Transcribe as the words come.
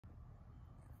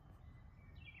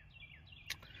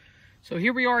So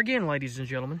here we are again, ladies and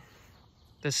gentlemen.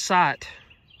 The site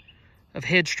of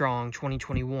Headstrong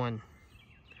 2021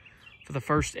 for the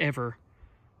first ever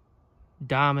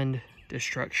Diamond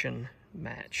Destruction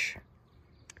match.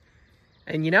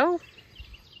 And you know,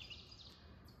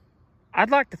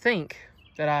 I'd like to think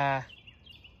that I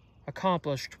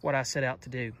accomplished what I set out to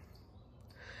do.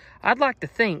 I'd like to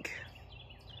think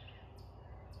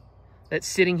that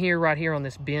sitting here, right here on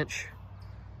this bench,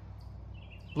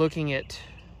 looking at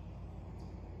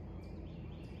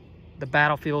the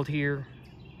battlefield here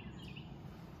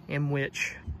in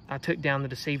which I took down the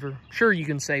deceiver. Sure, you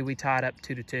can say we tied up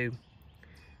 2-2.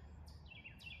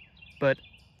 But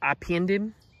I pinned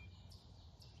him,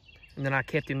 and then I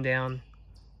kept him down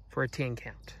for a 10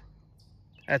 count.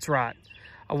 That's right.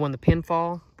 I won the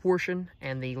pinfall portion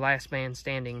and the last man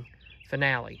standing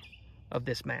finale of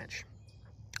this match.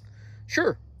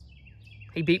 Sure,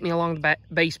 he beat me along the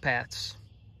base paths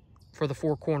for the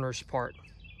four corners part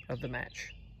of the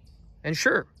match. And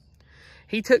sure,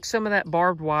 he took some of that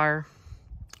barbed wire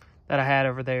that I had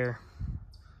over there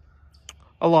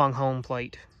along home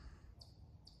plate,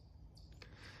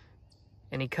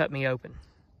 and he cut me open.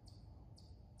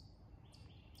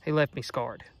 He left me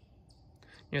scarred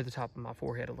near the top of my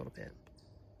forehead a little bit.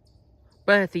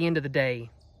 But at the end of the day,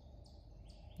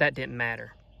 that didn't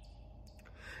matter.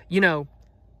 You know,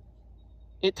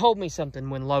 it told me something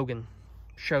when Logan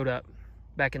showed up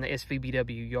back in the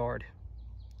SVBW yard,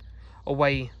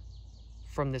 away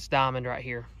from this diamond right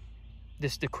here.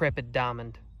 This decrepit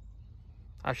diamond,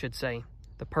 I should say.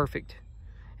 The perfect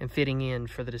and fitting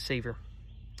end for the deceiver.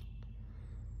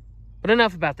 But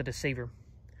enough about the deceiver.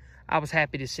 I was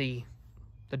happy to see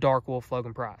the Dark Wolf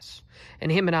Logan Price.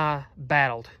 And him and I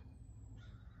battled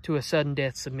to a sudden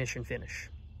death submission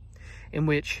finish, in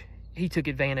which he took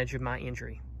advantage of my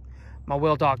injury, my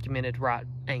well-documented right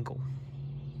ankle.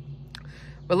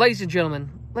 But ladies and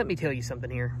gentlemen, let me tell you something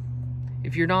here.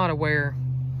 If you're not aware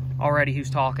already who's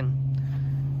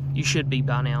talking, you should be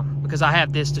by now, because I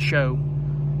have this to show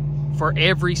for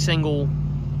every single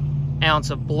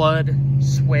ounce of blood,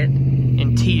 sweat,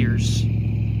 and tears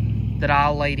that I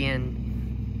laid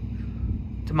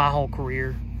in to my whole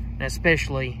career, and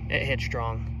especially at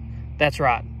Headstrong. That's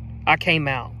right, I came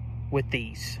out with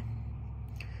these.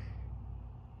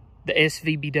 The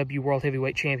SVBW World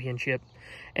Heavyweight Championship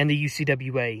and the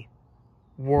UCWA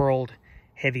World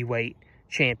Heavyweight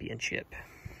Championship.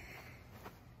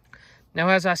 Now,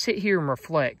 as I sit here and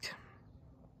reflect,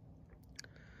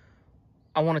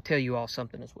 I want to tell you all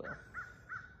something as well.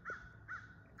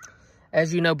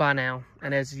 As you know by now,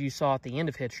 and as you saw at the end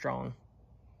of Headstrong,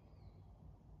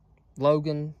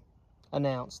 Logan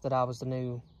announced that I was the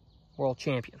new world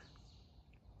champion.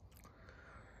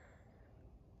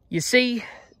 You see,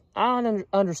 I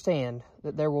understand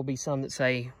that there will be some that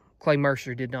say Clay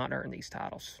Mercer did not earn these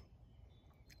titles.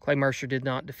 Clay Mercer did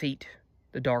not defeat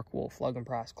the Dark Wolf, Logan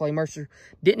Price. Clay Mercer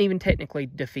didn't even technically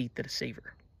defeat the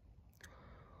deceiver.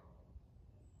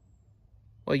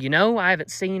 Well, you know, I haven't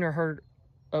seen or heard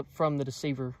from the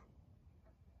deceiver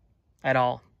at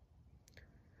all.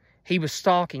 He was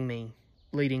stalking me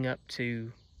leading up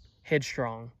to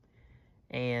Headstrong,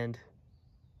 and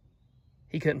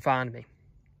he couldn't find me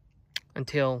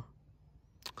until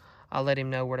I let him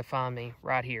know where to find me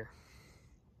right here.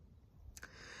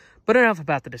 But enough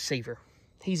about the deceiver.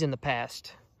 He's in the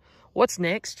past. What's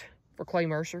next for Clay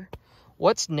Mercer?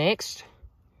 What's next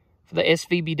for the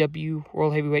SVBW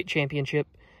World Heavyweight Championship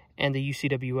and the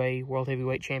UCWA World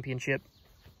Heavyweight Championship?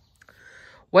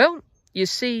 Well, you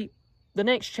see, the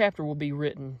next chapter will be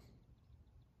written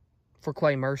for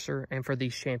Clay Mercer and for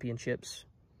these championships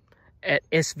at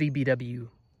SVBW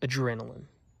Adrenaline.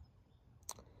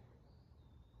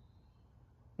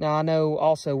 Now, I know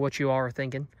also what you are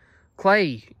thinking.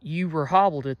 Clay, you were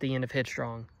hobbled at the end of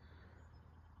Headstrong.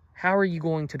 How are you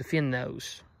going to defend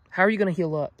those? How are you going to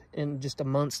heal up in just a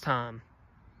month's time?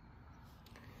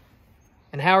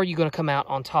 And how are you going to come out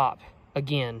on top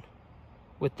again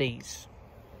with these?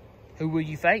 Who will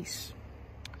you face?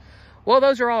 Well,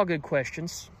 those are all good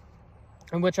questions,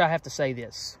 in which I have to say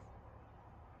this.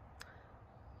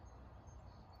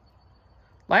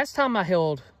 Last time I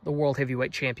held the World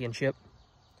Heavyweight Championship,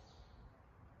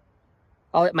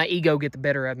 I let my ego get the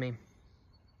better of me.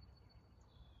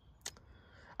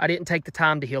 I didn't take the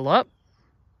time to heal up.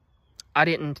 I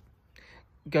didn't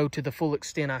go to the full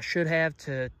extent I should have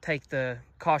to take the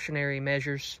cautionary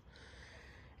measures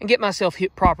and get myself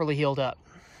properly healed up.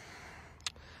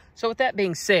 So with that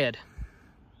being said,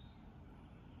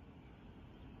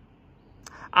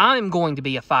 I'm going to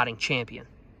be a fighting champion.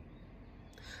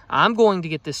 I'm going to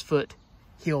get this foot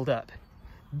healed up.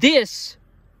 This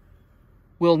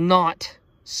will not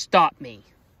stop me.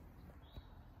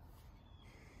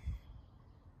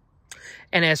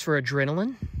 And as for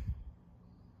Adrenaline,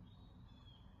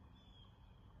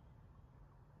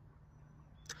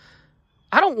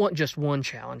 I don't want just one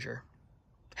challenger.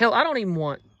 Hell, I don't even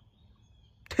want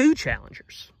 2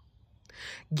 challengers.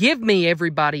 Give me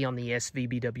everybody on the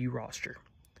SVBW roster.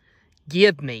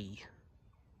 Give me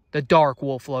the Dark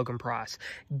Wolf Logan Price.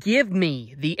 Give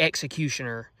me the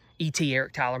Executioner E.T.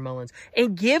 Eric Tyler Mullins.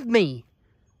 And give me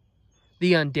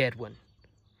the Undead one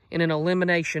in an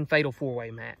elimination fatal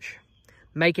 4-way match.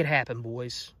 Make it happen,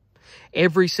 boys.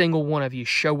 Every single one of you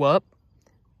show up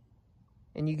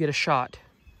and you get a shot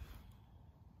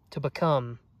to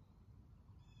become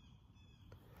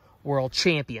world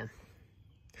champion.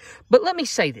 But let me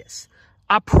say this.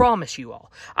 I promise you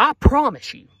all. I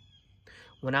promise you.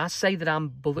 When I say that I'm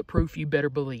bulletproof, you better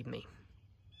believe me.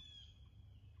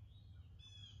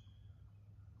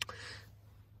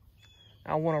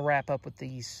 I want to wrap up with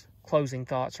these closing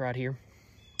thoughts right here.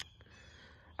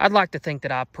 I'd like to think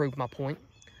that I proved my point.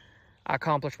 I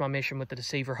accomplished my mission with the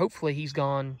deceiver. Hopefully he's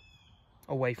gone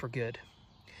away for good.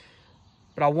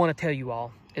 But I want to tell you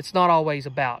all, it's not always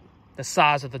about the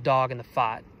size of the dog in the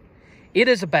fight. It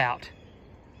is about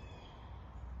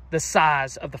the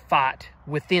size of the fight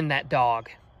within that dog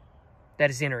that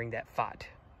is entering that fight.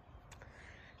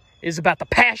 It is about the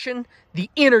passion, the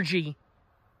energy,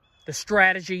 the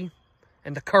strategy,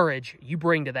 and the courage you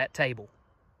bring to that table.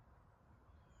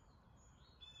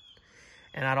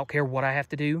 And I don't care what I have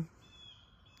to do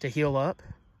to heal up.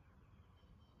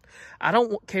 I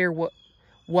don't care what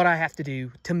I have to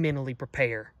do to mentally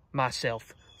prepare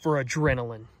myself for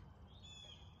Adrenaline.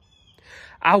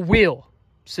 I will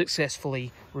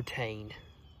successfully retain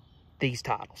these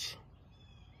titles.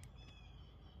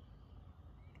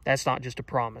 That's not just a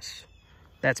promise.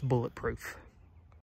 That's bulletproof.